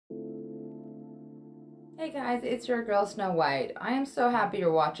Hey guys, it's your girl Snow White. I am so happy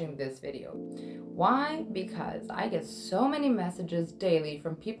you're watching this video. Why? Because I get so many messages daily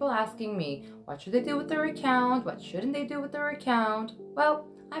from people asking me what should they do with their account, what shouldn't they do with their account. Well,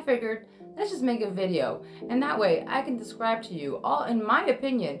 I figured let's just make a video, and that way I can describe to you all, in my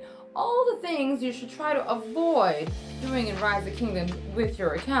opinion, all the things you should try to avoid doing in Rise of Kingdoms with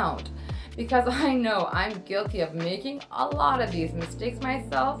your account. Because I know I'm guilty of making a lot of these mistakes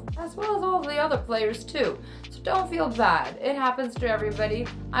myself, as well as all the other players too. So don't feel bad, it happens to everybody.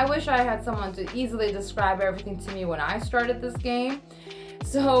 I wish I had someone to easily describe everything to me when I started this game.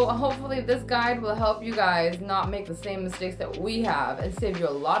 So hopefully this guide will help you guys not make the same mistakes that we have and save you a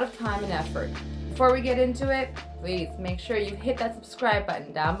lot of time and effort. Before we get into it, please make sure you hit that subscribe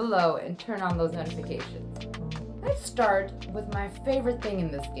button down below and turn on those notifications. Let's start with my favorite thing in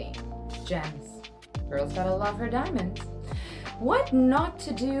this game. Gems. Girl's gotta love her diamonds. What not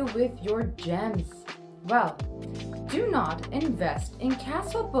to do with your gems? Well, do not invest in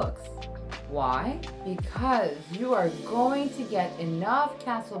castle books. Why? Because you are going to get enough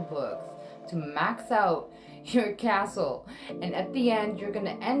castle books to max out your castle, and at the end you're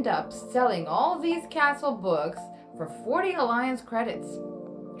gonna end up selling all these castle books for 40 alliance credits.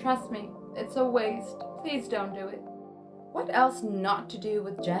 Trust me, it's a waste. Please don't do it. What else not to do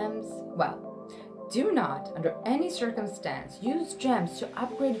with gems? Well, do not, under any circumstance, use gems to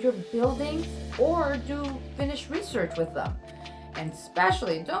upgrade your buildings or do finish research with them. And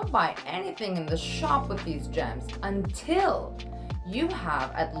especially, don't buy anything in the shop with these gems until you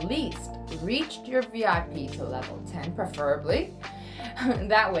have at least reached your VIP to level 10, preferably.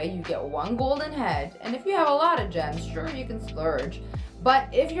 That way you get 1 golden head, and if you have a lot of gems, sure, you can splurge.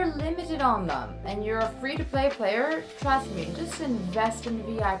 But if you're limited on them and you're a free-to-play player, trust me, just invest in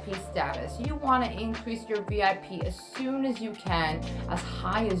VIP status. You want to increase your VIP as soon as you can, as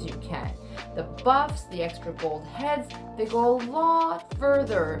high as you can. The buffs, the extra gold heads, they go a lot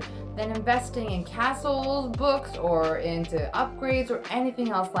further than investing in castles, books, or into upgrades or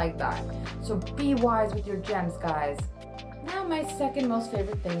anything else like that. So be wise with your gems, guys. Now my second most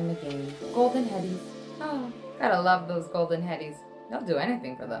favorite thing in the game, golden headies. Oh, gotta love those golden headies. They'll do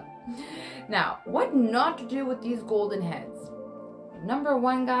anything for them. Now, what not to do with these golden heads? Number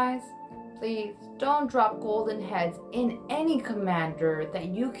 1, guys, please don't drop golden heads in any commander that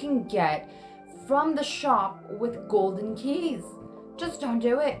you can get from the shop with golden keys. Just don't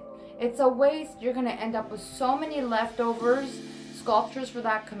do it. It's a waste. You're gonna end up with so many leftovers, sculptures for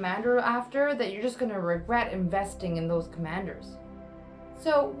that commander after, that you're just gonna regret investing in those commanders.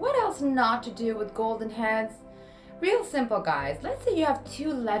 So what else not to do with golden heads? Real simple, guys. Let's say you have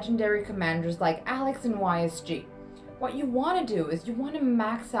 2 legendary commanders like Alex and YSG. What you want to do is you want to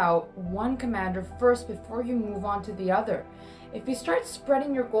max out one commander first before you move on to the other. If you start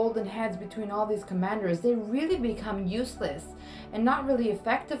spreading your golden heads between all these commanders, they really become useless and not really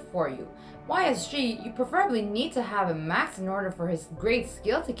effective for you. YSG, you preferably need to have him max in order for his great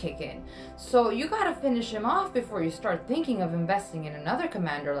skill to kick in. So you gotta finish him off before you start thinking of investing in another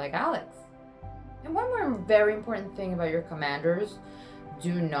commander like Alex. And one more very important thing about your commanders,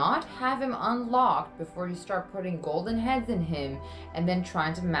 do not have him unlocked before you start putting golden heads in him and then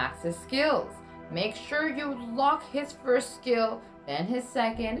trying to max his skills. Make sure you lock his first skill, then his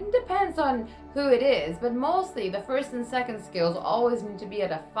second. It depends on who it is, but mostly the first and second skills always need to be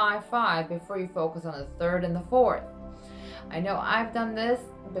at a 5-5 before you focus on the third and the fourth. I know I've done this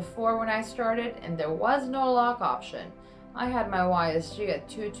before when I started and there was no lock option. I had my YSG at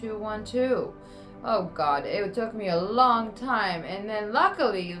 2-2-1-2. Oh god, it took me a long time, and then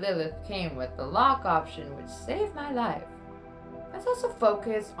luckily Lilith came with the lock option, which saved my life. Let's also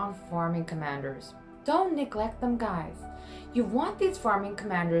focus on farming commanders. Don't neglect them, guys. You want these farming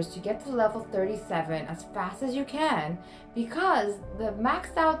commanders to get to level 37 as fast as you can, because the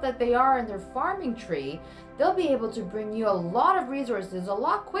maxed out that they are in their farming tree, they'll be able to bring you a lot of resources a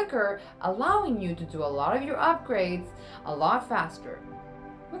lot quicker, allowing you to do a lot of your upgrades a lot faster.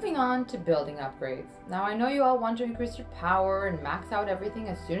 Moving on to building upgrades. Now I know you all want to increase your power and max out everything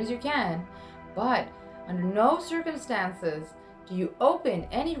as soon as you can, but under no circumstances do you open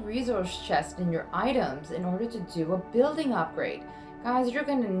any resource chest in your items in order to do a building upgrade. Guys, you're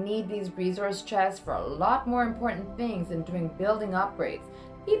going to need these resource chests for a lot more important things than doing building upgrades.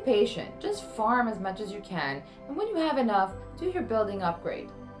 Be patient, just farm as much as you can, and when you have enough, do your building upgrade.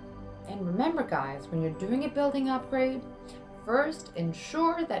 And remember, guys, when you're doing a building upgrade, first,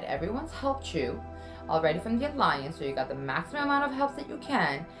 ensure that everyone's helped you already from the alliance, so you got the maximum amount of helps that you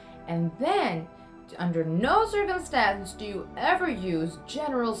can, and then under no circumstance do you ever use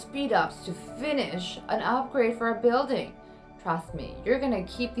general speed ups to finish an upgrade for a building. Trust me, you're gonna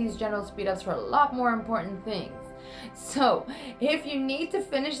keep these general speed ups for a lot more important things. So if you need to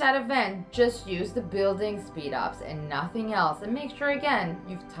finish that event, just use the building speed ups and nothing else, and make sure again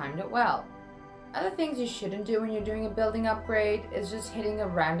you've timed it well. Other things you shouldn't do when you're doing a building upgrade is just hitting a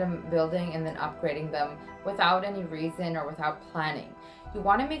random building and then upgrading them without any reason or without planning. You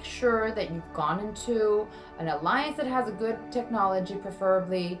want to make sure that you've gone into an alliance that has a good technology,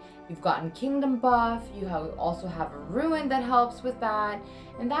 preferably. You've gotten kingdom buff, you also have a ruin that helps with that,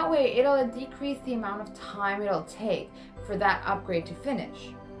 and that way it'll decrease the amount of time it'll take for that upgrade to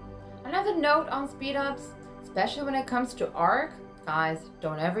finish. Another note on speed ups, especially when it comes to ROK, guys,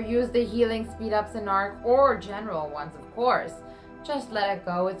 don't ever use the healing speed ups in ROK, or general ones of course. Just let it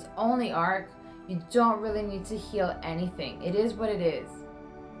go, it's only ROK. You don't really need to heal anything. It is what it is.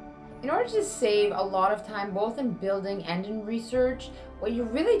 In order to save a lot of time both in building and in research, what you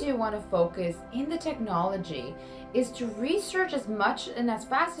really do want to focus in the technology is to research as much and as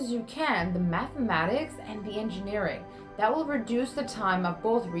fast as you can the mathematics and the engineering. That will reduce the time of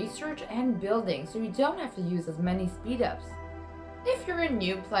both research and building, so you don't have to use as many speed ups. If you're a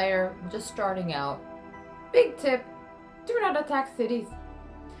new player just starting out, big tip, do not attack cities.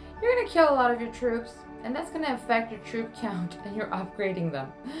 You're going to kill a lot of your troops, and that's going to affect your troop count and you're upgrading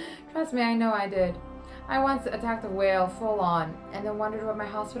them. Trust me, I know I did. I once attacked a whale full on and then wondered why my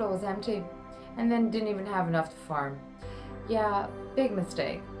hospital was empty and then didn't even have enough to farm. Yeah, big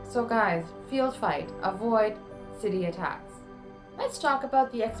mistake. So guys, field fight, avoid city attacks. Let's talk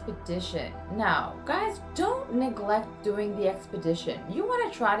about the expedition. Now, guys, don't neglect doing the expedition. You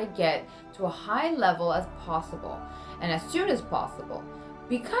want to try to get to a high level as possible and as soon as possible,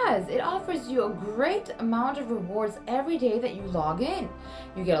 because it offers you a great amount of rewards every day that you log in.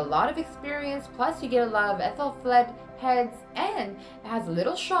 You get a lot of experience, plus you get a lot of Ethelfled heads, and it has a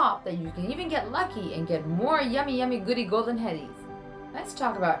little shop that you can even get lucky and get more yummy goody golden headies. Let's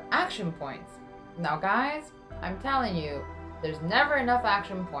talk about action points. Now guys, I'm telling you, there's never enough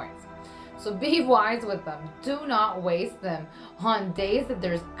action points. So be wise with them. Do not waste them on days that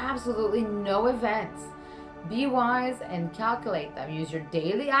there's absolutely no events. Be wise and calculate them. Use your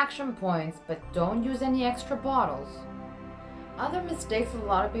daily action points, but don't use any extra bottles. Other mistakes a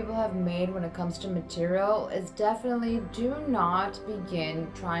lot of people have made when it comes to material is definitely do not begin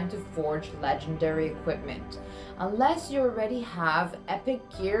trying to forge legendary equipment. Unless you already have epic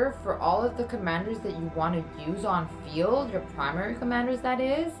gear for all of the commanders that you want to use on field, your primary commanders that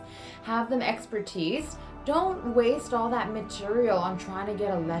is, have them expertise. Don't waste all that material on trying to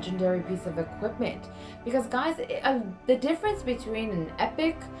get a legendary piece of equipment, because guys, the difference between an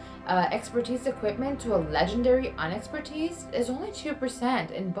epic expertise equipment to a legendary unexpertise is only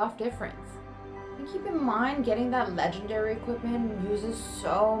 2% in buff difference. And keep in mind, getting that legendary equipment uses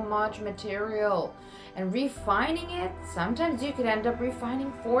so much material, and refining it, sometimes you could end up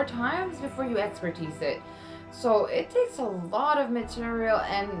refining 4 times before you expertise it. So it takes a lot of material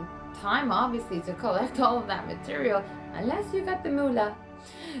and time, obviously, to collect all of that material, unless you got the moolah.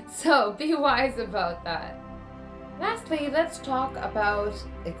 So be wise about that. Lastly, let's talk about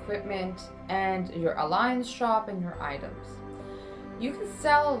equipment and your alliance shop and your items. You can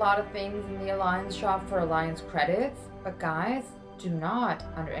sell a lot of things in the alliance shop for alliance credits, but guys, do not,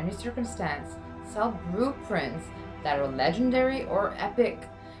 under any circumstance, sell blueprints that are legendary or epic.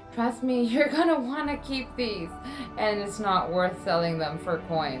 Trust me, you're gonna want to keep these, and it's not worth selling them for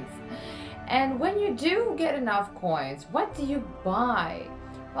coins. And when you do get enough coins, what do you buy?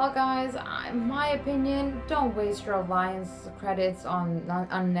 Well guys, in my opinion, don't waste your alliance credits on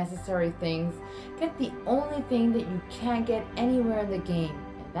unnecessary things. Get the only thing that you can't get anywhere in the game,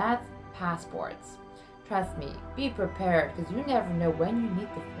 and that's passports. Trust me, be prepared, because you never know when you need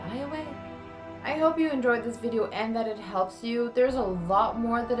to fly away. I hope you enjoyed this video and that it helps you. There's a lot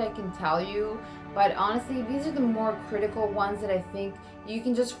more that I can tell you, but honestly, these are the more critical ones that I think you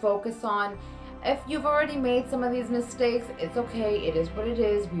can just focus on. If you've already made some of these mistakes, it's okay. It is what it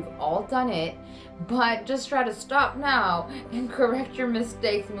is. We've all done it. But just try to stop now and correct your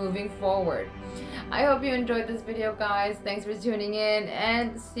mistakes moving forward. I hope you enjoyed this video, guys. Thanks for tuning in,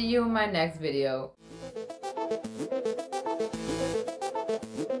 and see you in my next video.